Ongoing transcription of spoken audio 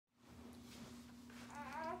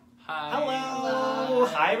Hi. Hello.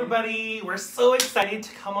 Hi, everybody. We're so excited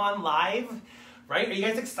to come on live. Right? Are you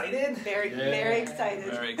guys excited? Very excited.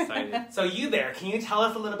 Very excited. So you there, can you tell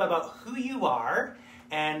us a little bit about who you are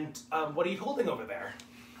and what are you holding over there?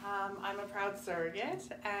 I'm a proud surrogate,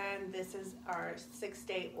 and this is our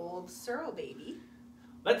 6-day-old Surro baby.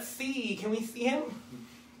 Let's see. Can we see him?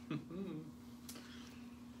 And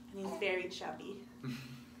he's very chubby.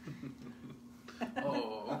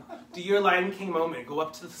 Oh. Do your Lion King moment. Go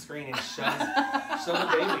up to the screen and show the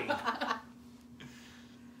baby.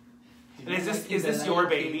 And is this your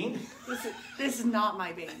baby? This is not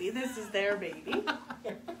my baby. This is their baby.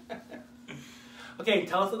 Okay,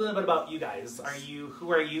 tell us a little bit about you guys.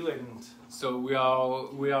 Who are you and So we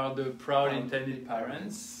are the proud intended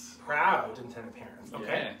parents. proud intended parents?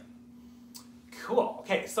 Okay. Yeah. Cool.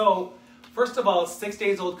 Okay, so first of all, 6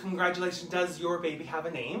 days old, congratulations. Does your baby have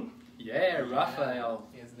a name? Yeah, Raphael.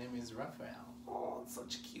 His name is Raphael. Oh, it's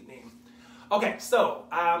such a cute name. Okay, so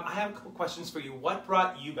I have a couple questions for you. What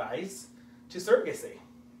brought you guys to surrogacy?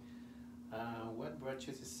 What brought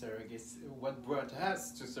you to surrogacy? What brought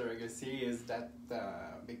us to surrogacy is that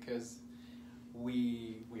because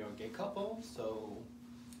we are a gay couple, so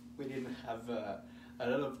we didn't have a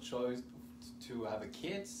lot of choice to have a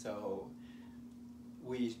kid, so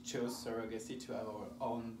we chose surrogacy to have our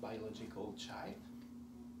own biological child.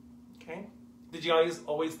 Okay. Did you guys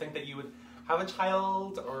always think that you would have a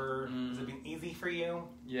child, or has it been easy for you?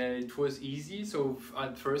 Yeah, it was easy. So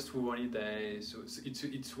at first we wanted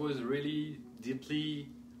it was really deeply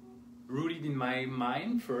rooted in my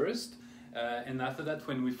mind first, and after that,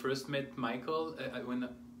 when we first met Michael,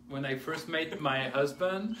 when I first met my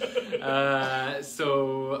husband,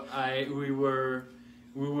 so we were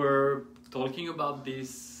talking about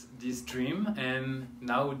this dream, and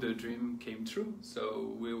now the dream came true.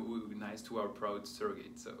 So we were nice to our proud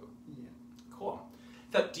surrogate. So Yeah. Cool.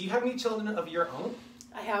 So, do you have any children of your own?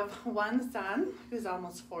 I have one son who's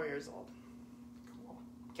almost 4 years old. Cool.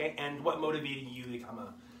 Okay, and what motivated you to become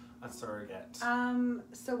a surrogate?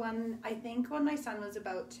 So when my son was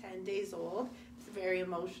about 10 days old, it was a very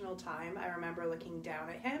emotional time. I remember looking down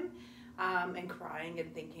at him and crying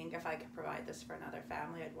and thinking if I could provide this for another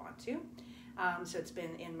family, I'd want to. So it's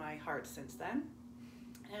been in my heart since then.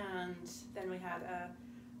 And then we had a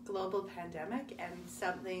global pandemic, and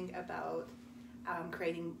something about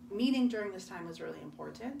creating meaning during this time was really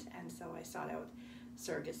important. And so I sought out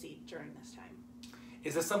surrogacy during this time.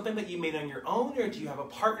 Is this something that you made on your own, or do you have a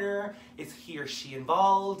partner? Is he or she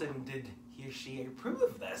involved, and did he or she approve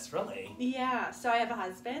of this, really? Yeah, so I have a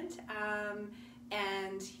husband,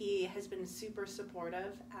 and he has been super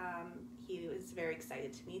supportive. He was very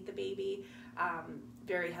excited to meet the baby,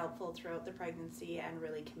 very helpful throughout the pregnancy, and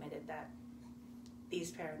really committed that these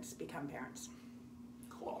parents become parents.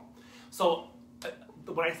 Cool. So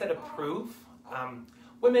when I said approve,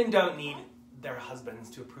 women don't need their husbands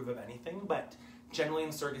to approve of anything, but generally in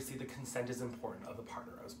surrogacy, the consent is important of the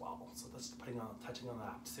partner as well. So that's touching on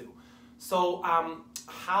that too. So I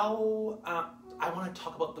want to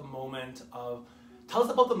talk about tell us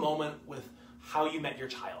about the moment with how you met your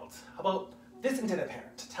child. How about this intended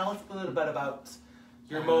parent? Tell us a little bit about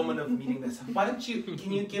your moment of meeting this.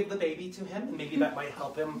 Can you give the baby to him, and maybe that might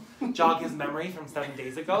help him jog his memory from 7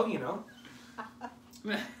 days ago, you know?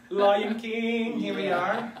 Lion King, here we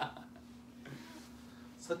are.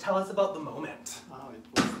 So tell us about the moment. Oh, it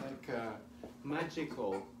was like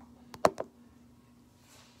magical.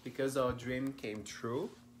 Because our dream came true,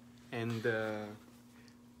 and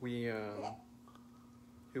we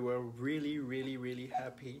were really, really, really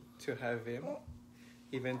happy to have him,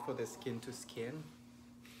 even for the skin to skin.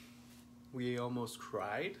 We almost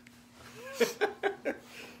cried.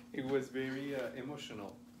 It was very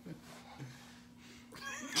emotional.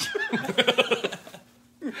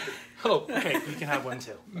 Oh, okay, you can have one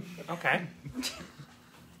too. Okay.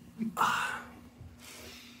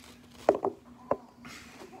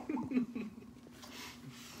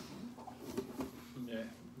 yeah,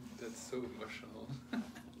 that's so emotional.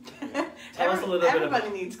 Tell us a little bit Everybody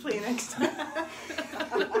needs Kleenex.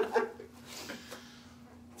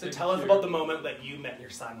 So tell us about the moment that you met your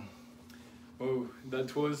son. Oh,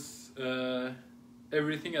 that was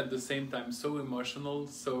everything at the same time. So emotional,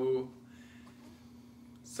 so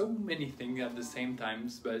many things at the same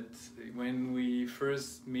times. But when we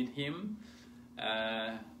first meet him,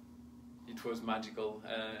 it was magical.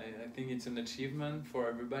 I think it's an achievement for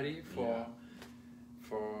everybody, for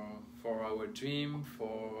our dream.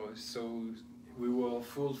 So we were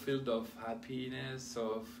fulfilled of happiness,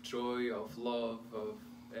 of joy, of love, of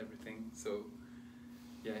everything. So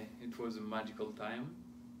yeah, it was a magical time.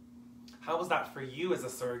 How was that for you as a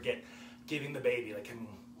surrogate, giving the baby? Like,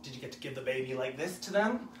 did you get to give the baby like this to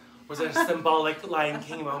them? Was it a symbolic Lion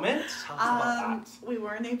King moment? Tell us about that. We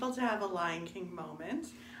weren't able to have a Lion King moment,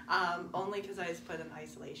 only because I was put in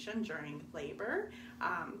isolation during labor,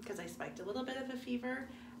 because I spiked a little bit of a fever.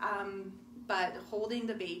 But holding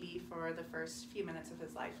the baby for the first few minutes of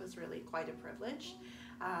his life was really quite a privilege.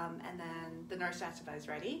 And then the nurse asked if I was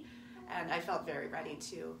ready, and I felt very ready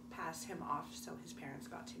to pass him off so his parents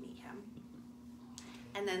got to meet him.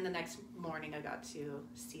 And then the next morning I got to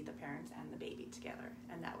see the parents and the baby together,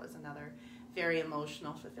 and that was another very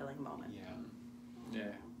emotional, fulfilling moment.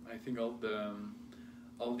 Yeah, I think all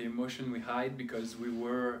the emotion we hide because we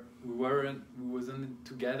wasn't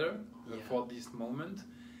together for this moment,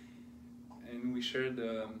 and we shared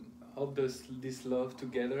all this love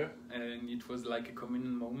together, and it was like a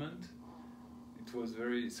communal moment. It was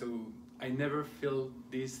I never felt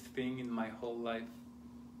this thing in my whole life.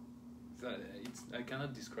 I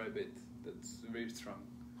cannot describe it. That's very strong.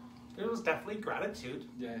 It was definitely gratitude,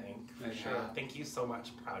 Yeah, I think, for yeah. sure. Thank you so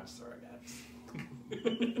much, proud surrogates.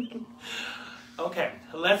 Okay,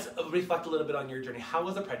 let's reflect a little bit on your journey. How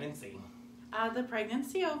was the pregnancy? The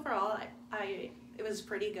pregnancy overall, it was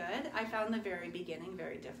pretty good. I found the very beginning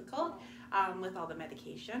very difficult with all the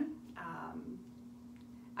medication.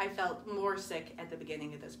 I felt more sick at the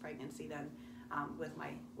beginning of this pregnancy than with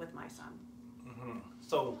my son. Mm-hmm.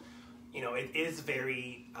 So, it is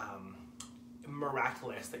very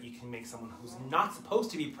miraculous that you can make someone who's not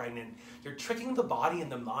supposed to be pregnant. You're tricking the body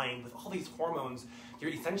and the mind with all these hormones.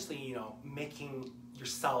 You're essentially, making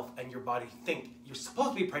yourself and your body think you're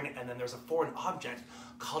supposed to be pregnant, and then there's a foreign object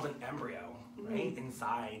called an embryo, right,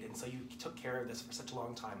 inside. And so you took care of this for such a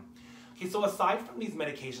long time. Okay, so aside from these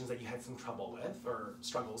medications that you had some trouble with or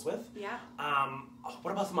struggles with,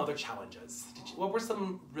 what about some other challenges? What were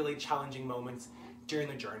some really challenging moments during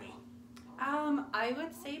the journey? I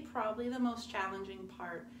would say probably the most challenging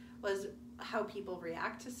part was how people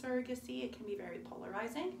react to surrogacy. It can be very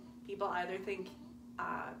polarizing. People either think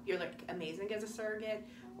you're like amazing as a surrogate,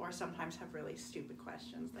 or sometimes have really stupid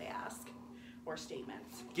questions they ask or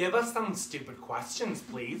statements. Give us some stupid questions,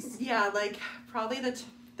 please. Yeah, like probably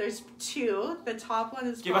there's two. The top one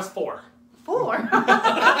is... Give us four. 4?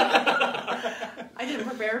 I didn't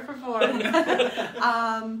prepare for 4.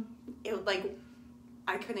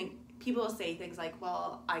 People say things like,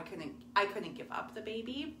 well, I couldn't give up the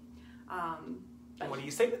baby. But what do you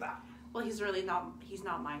say to that? Well, he's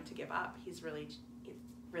not mine to give up. He's really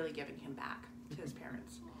giving him back to his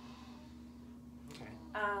parents. Okay.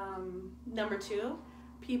 Number 2,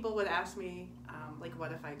 people would ask me,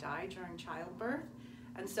 what if I die during childbirth?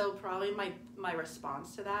 And so probably my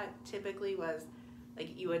response to that typically was,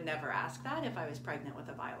 you would never ask that if I was pregnant with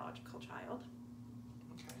a biological child.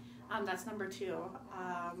 Okay. That's number 2.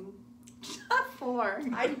 4.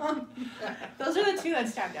 I don't. Those are the 2 that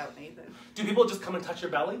stand out, Nathan. Do people just come and touch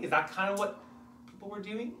your belly? Is that kind of what people were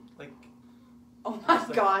doing? Oh my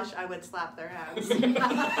gosh, I would slap their hands.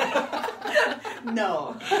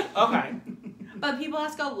 No. Okay. But people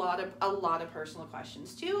ask a lot of personal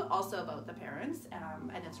questions too, also about the parents,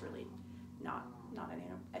 and it's really not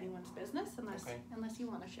anyone's business unless you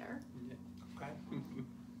want to share. Okay.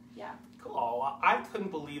 Yeah. Cool. I couldn't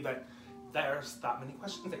believe that there's that many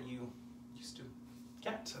questions that you used to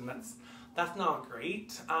get, and that's not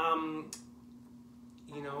great.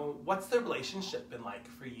 What's the relationship been like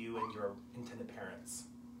for you and your intended parents?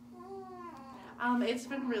 It's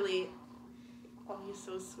been really... Oh, he's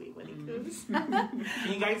so sweet when he coos. Can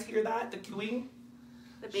you guys hear that? The cooing?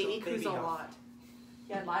 The baby coos a lot.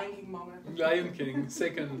 Yeah, Lion King moment. Lion King,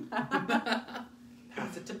 second.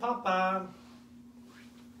 Pass it to Papa.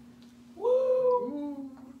 Woo!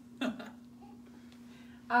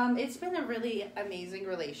 It's been a really amazing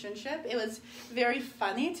relationship. It was very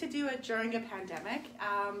funny to do it during a pandemic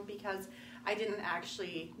because I didn't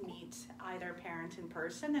actually meet either parent in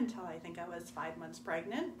person until I think I was 5 months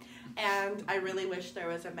pregnant. And I really wish there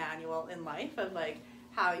was a manual in life of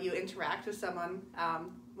how you interact with someone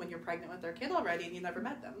when you're pregnant with their kid already and you never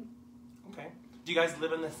met them. Okay. Do you guys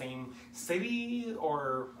live in the same city,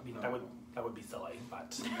 or that would be silly,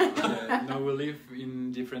 but no, we live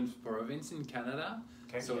in different provinces in Canada.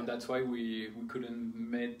 Okay, so that's why we couldn't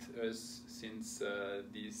meet us since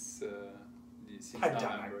this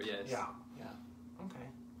November. Yes. Yeah. Okay.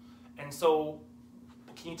 And so,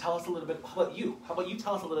 can you tell us a little bit? How about you? How about you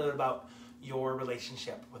tell us a little bit about your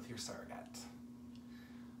relationship with your surrogate?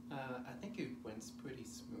 I think it went pretty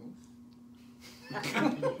smooth.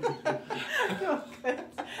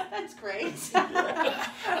 That's great.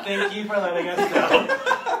 Thank you for letting us know.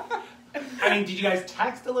 Did you guys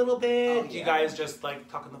text a little bit? Did you guys just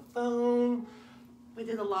talk on the phone? We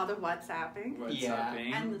did a lot of WhatsApping.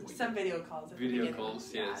 WhatsApping. And some video calls. At the Video beginning.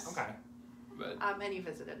 calls, yes. Okay. But And you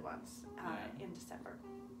visited once in December.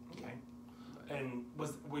 Okay. And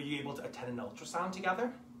were you able to attend an ultrasound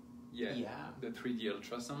together? yeah, Yeah. the 3D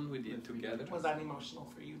ultrasound we did The 3D together. Was that emotional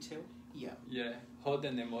for you too? Yeah. Yeah, hot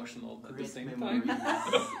and emotional at the Great same memories. time.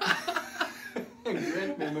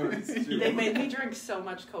 Great memories too. They made me drink so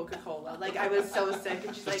much Coca-Cola. Like, I was so sick.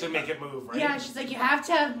 And she's Just like, to make it move, right? yeah, she's like, you have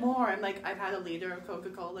to have more. I'm like, I've had a liter of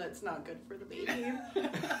Coca-Cola. It's not good for the baby.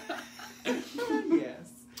 Yes.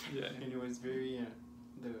 Yeah. And it was very,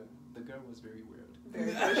 the girl was very weird.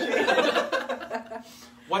 Very frustrating.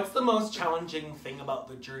 What's the most challenging thing about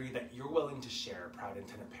the journey that you're willing to share, proud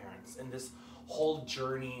intended parents, in this whole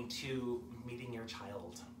journey to meeting your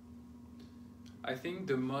child? I think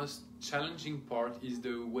the most challenging part is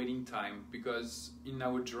the waiting time, because in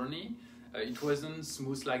our journey it wasn't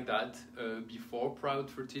smooth like that before Proud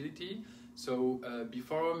Fertility. So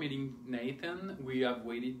before meeting Nathan, we have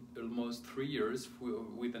waited almost 3 years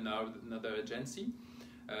with another agency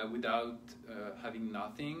without having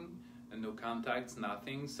nothing, and no contacts,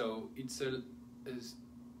 nothing. So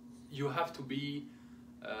you have to be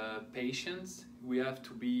patient. We have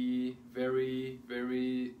to be very,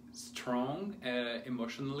 very strong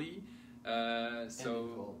emotionally. And So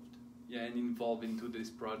involved. yeah, and involved into this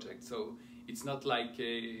project. So it's not like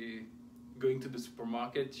going to the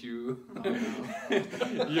supermarket. You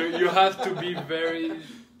you have to be very.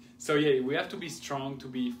 So yeah, we have to be strong to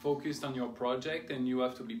be focused on your project, and you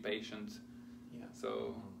have to be patient. Yeah.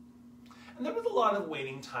 So And there was a lot of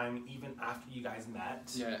waiting time even after you guys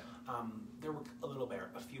met. yeah. There were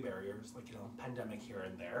a few barriers, like, pandemic here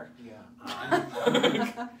and there.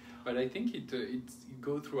 Yeah. But I think it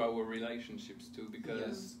go through our relationships too,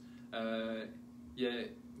 because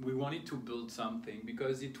we wanted to build something,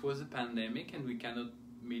 because it was a pandemic and we cannot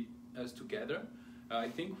meet us together. I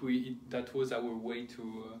think that was our way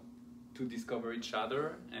to discover each other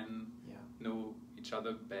and know each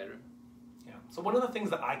other better. Yeah. So one of the things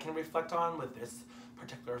that I can reflect on with this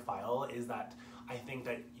particular file is that I think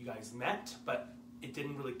that you guys met, but it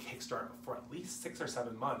didn't really kickstart for at least 6 or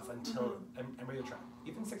 7 months until embryo transfer.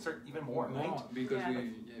 Even 6 or even more, right? Because Yeah.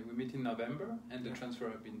 we meet in November and the Yeah. transfer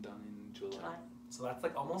had been done in July. So that's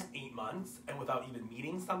like almost 8 months, and without even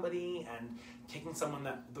meeting somebody and taking someone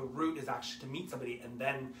that the route is actually to meet somebody, and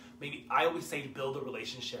then maybe I always say to build a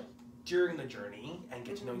relationship during the journey and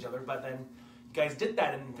get to know each other. But then you guys did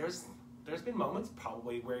that, and there's been moments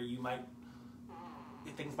probably where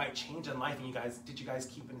things might change in life, and did you guys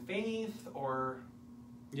keep in faith, or?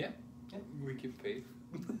 Yeah. We keep faith.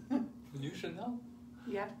 You should know.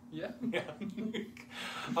 Yeah. Yeah. Yeah.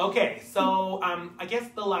 Okay, so I guess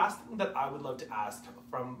the last thing that I would love to ask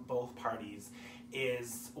from both parties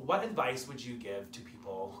is, what advice would you give to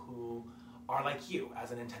people who are like you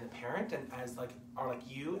as an intended parent, and are like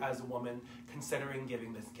you as a woman considering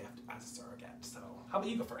giving this gift as a surrogate? So how about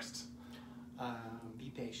you go first? Be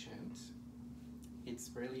patient.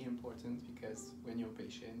 It's really important, because when you're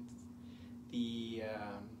patient, the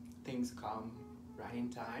things come right in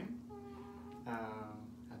time.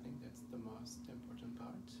 I think that's the most important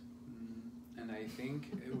part. And I think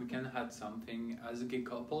we can add something as a gay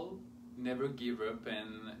couple: never give up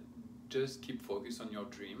and just keep focused on your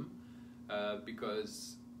dream,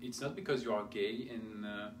 because it's not because you are gay and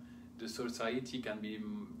the society can be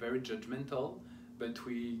very judgmental, but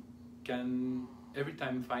we can every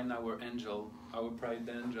time find our angel, our pride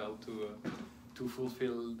angel, to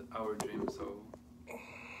fulfill our dream. So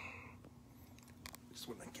Just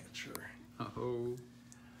want to get your oh.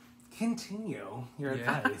 Continue your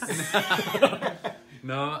Yeah. advice.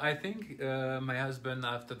 No, I think my husband,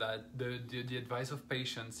 after that, the advice of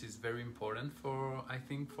patience is very important for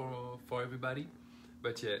everybody.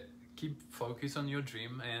 But yeah, keep focus on your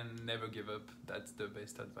dream and never give up. That's the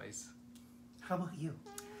best advice. How about you?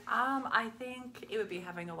 I think it would be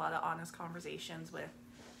having a lot of honest conversations with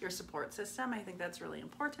your support system. I think that's really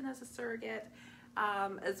important as a surrogate,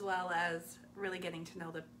 as well as really getting to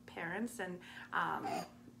know the parents and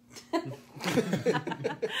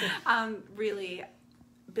really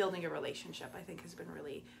building a relationship. I think has been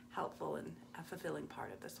really helpful and a fulfilling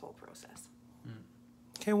part of this whole process.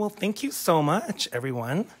 Okay, well, thank you so much,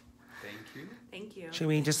 everyone. Thank you. Thank you. Should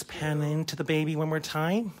we just pan into the baby one more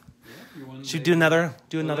time? Yeah, you want Should like-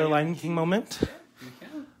 do another Lion Lion King moment You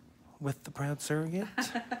can. with the proud surrogate?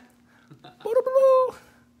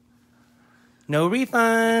 No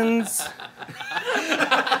refunds.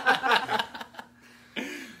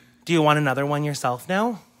 Do you want another one yourself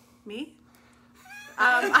now? Me?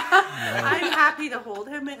 I'm happy to hold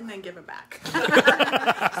him and then give him back.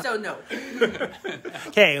 So no.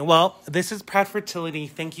 Okay, well, this is Proud Fertility.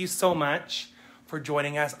 Thank you so much for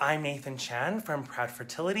joining us. I'm Nathan Chan from Proud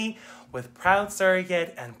Fertility with Proud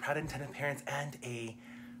Surrogate and Proud Intended Parents and a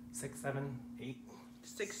 6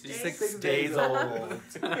 days old.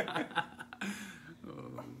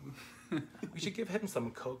 We should give him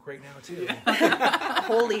some Coke right now, too. A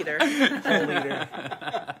whole liter. Whole liter.